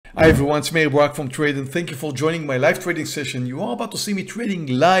Hi everyone, it's Meir Barak from Trade and thank you for joining my live trading session. You are about to see me trading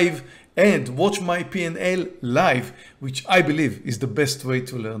live and watch my P&L live, which I believe is the best way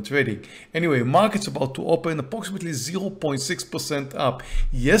to learn trading. Anyway, market's about to open approximately 0.6% up.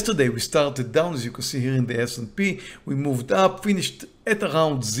 Yesterday we started down, as you can see here in the S&P. We moved up, finished at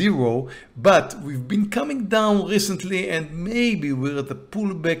around zero, but we've been coming down recently and maybe we're at the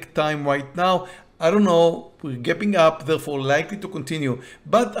pullback time right now. I don't know, we're gapping up, therefore likely to continue,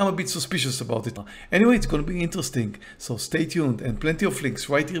 but I'm a bit suspicious about it. Anyway, it's going to be interesting, so stay tuned, and plenty of links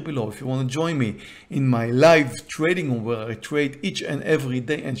right here below if you want to join me in my live trading room where I trade each and every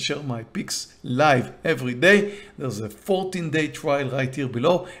day and share my picks live every day. There's a 14-day trial right here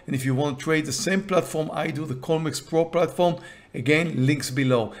below, and if you want to trade the same platform I do, the Colmex Pro platform, again, links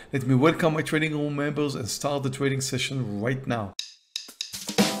below. Let me welcome my trading room members and start the trading session right now.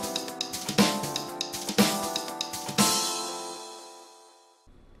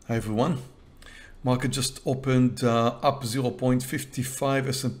 Hi everyone, market just opened up 0.55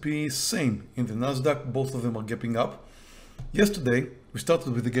 S&P, same in the Nasdaq, both of them are gapping up. Yesterday we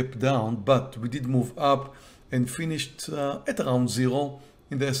started with a gap down, but we did move up and finished at around zero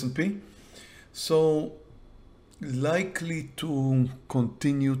in the S&P, so likely to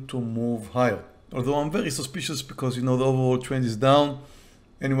continue to move higher, although I'm very suspicious because the overall trend is down.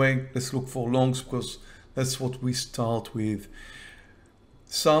 Anyway, let's look for longs because that's what we start with.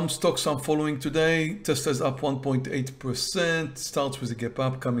 Some stocks I'm following today. Tesla is up 1.8%, starts with a gap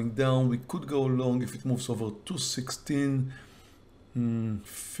up coming down. We could go long if it moves over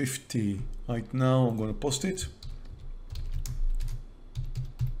 216.50 right now. I'm going to post it.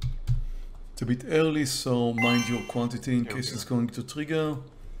 It's a bit early, so mind your quantity in case it's going to trigger.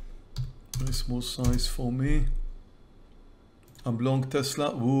 Very small size for me. I'm long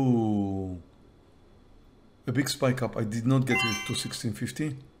Tesla. Ooh. A big spike up. I did not get it to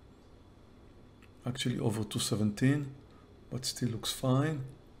 16.50, actually over 217, but still looks fine.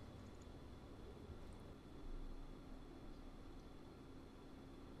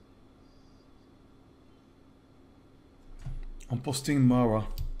 I'm posting Mara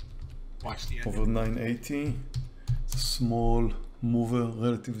over 980. It's a small mover,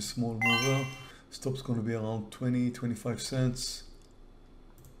 relatively small mover. Stop's going to be around 20-25 cents.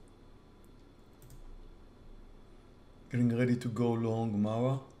 Getting ready to go long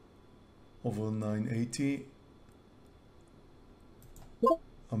Mara over 980.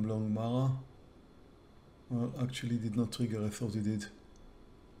 I'm long Mara. Well, actually did not trigger. I thought it did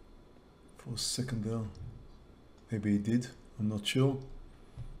for a second there. Maybe it did. I'm not sure.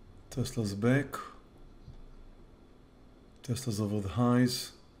 Tesla's back. Tesla's over the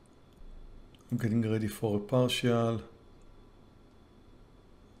highs. I'm getting ready for a partial. I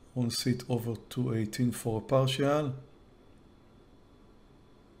want to see it over 218 for a partial.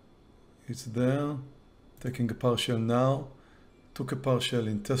 It's there, taking a partial now. Took a partial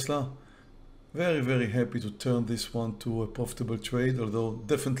in Tesla. Very happy to turn this one to a profitable trade, although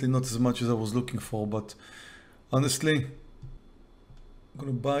definitely not as much as I was looking for. But honestly, I'm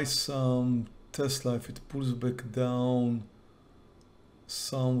gonna buy some Tesla if it pulls back down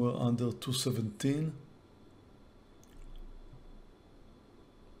somewhere under 217.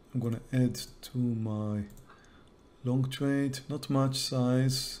 I'm gonna add to my long trade, not much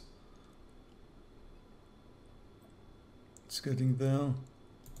size. It's getting there.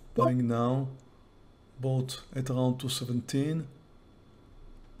 Buying now. Bought at around 217.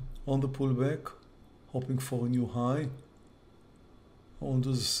 On the pullback. Hoping for a new high. I want to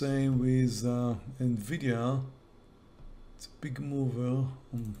do the same with NVDA. It's a big mover.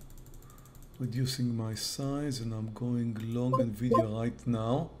 I'm reducing my size and I'm going long NVDA right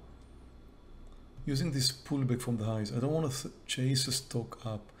now. Using this pullback from the highs. I don't want to chase a stock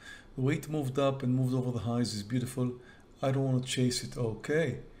up. The way it moved up and moved over the highs is beautiful. I don't want to chase it.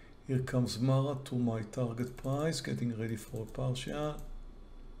 Okay, here comes Mara to my target price, getting ready for a partial.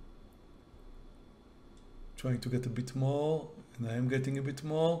 Trying to get a bit more, and I am getting a bit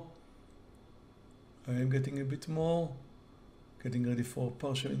more. Getting ready for a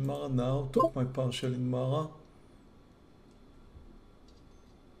partial in Mara now. Took my partial in Mara.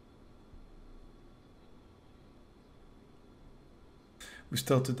 We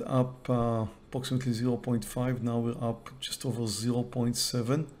started up approximately 0.5. Now we're up just over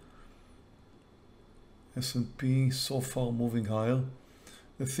 0.7. S&P so far moving higher.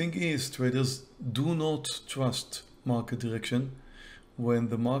 The thing is, traders, do not trust market direction. When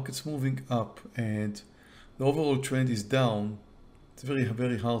the market's moving up and the overall trend is down, it's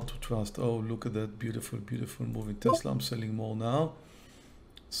very hard to trust. Oh, look at that beautiful move in Tesla. I'm selling more now.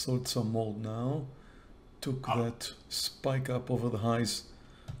 Sold some more now. Took that spike up over the highs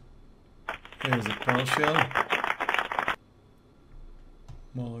Here's a partial.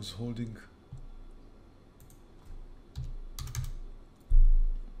 Meir is holding.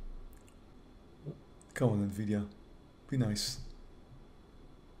 Come on, NVIDIA. Be nice.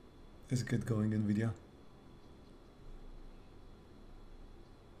 Let's get going, NVIDIA.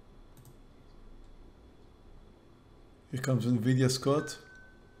 Here comes NVIDIA, Scott.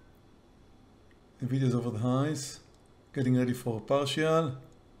 NVIDIA's over the highs. Getting ready for a partial.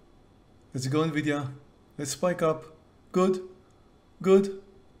 Let's go, NVIDIA. Let's spike up. Good. Good.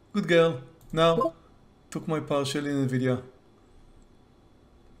 Good girl. Now, took my partial in NVIDIA.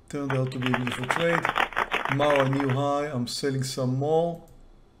 Turned out to be a beautiful trade. Meir, a new high. I'm selling some more.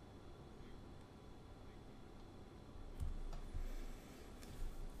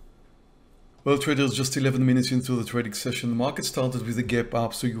 Well, traders, just 11 minutes into the trading session, the market started with a gap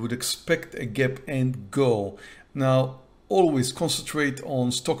up, so you would expect a gap and go. Now, always concentrate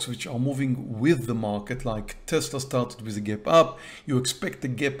on stocks which are moving with the market, like Tesla started with a gap up. You expect a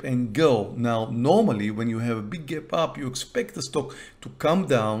gap and go. Now, normally when you have a big gap up, you expect the stock to come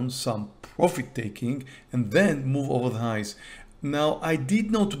down, some profit taking, and then move over the highs. Now, I did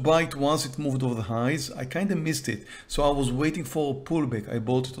not buy it once it moved over the highs. I kind of missed it. So I was waiting for a pullback. I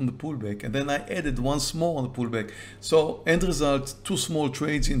bought it on the pullback and then I added once more on the pullback. So end result, 2 small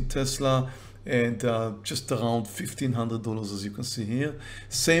trades in Tesla and just around $1,500, as you can see here.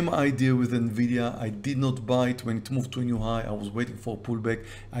 Same idea with NVIDIA. I did not buy it when it moved to a new high. I was waiting for a pullback.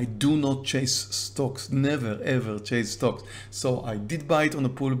 I do not chase stocks, never ever chase stocks. So I did buy it on a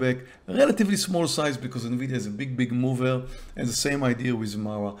pullback, relatively small size because NVIDIA is a big mover, and the same idea with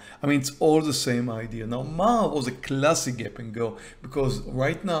Meir. I mean, it's all the same idea. Now, Meir was a classic gap and go because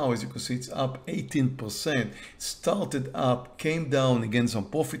right now, as you can see, it's up 18%. It started up, came down, again, some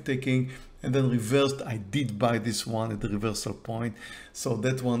profit taking, and then reversed. I did buy this one at the reversal point, so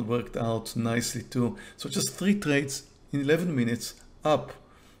that one worked out nicely too. So just 3 trades in 11 minutes, up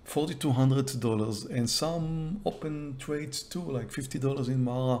 $4,200, and some open trades too, like $50 in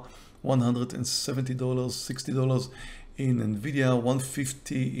Meir, $170, $60 in NVIDIA,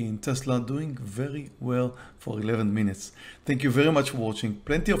 $150 in Tesla, doing very well for 11 minutes. Thank you very much for watching.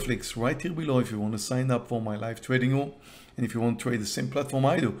 Plenty of links right here below if you want to sign up for my live trading room. And if you want to trade the same platform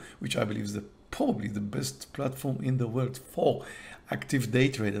I do, which I believe is probably the best platform in the world for active day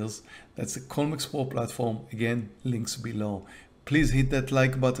traders, that's the Colmex Pro platform. Again, links below. Please hit that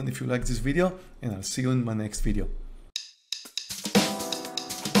like button if you like this video, and I'll see you in my next video.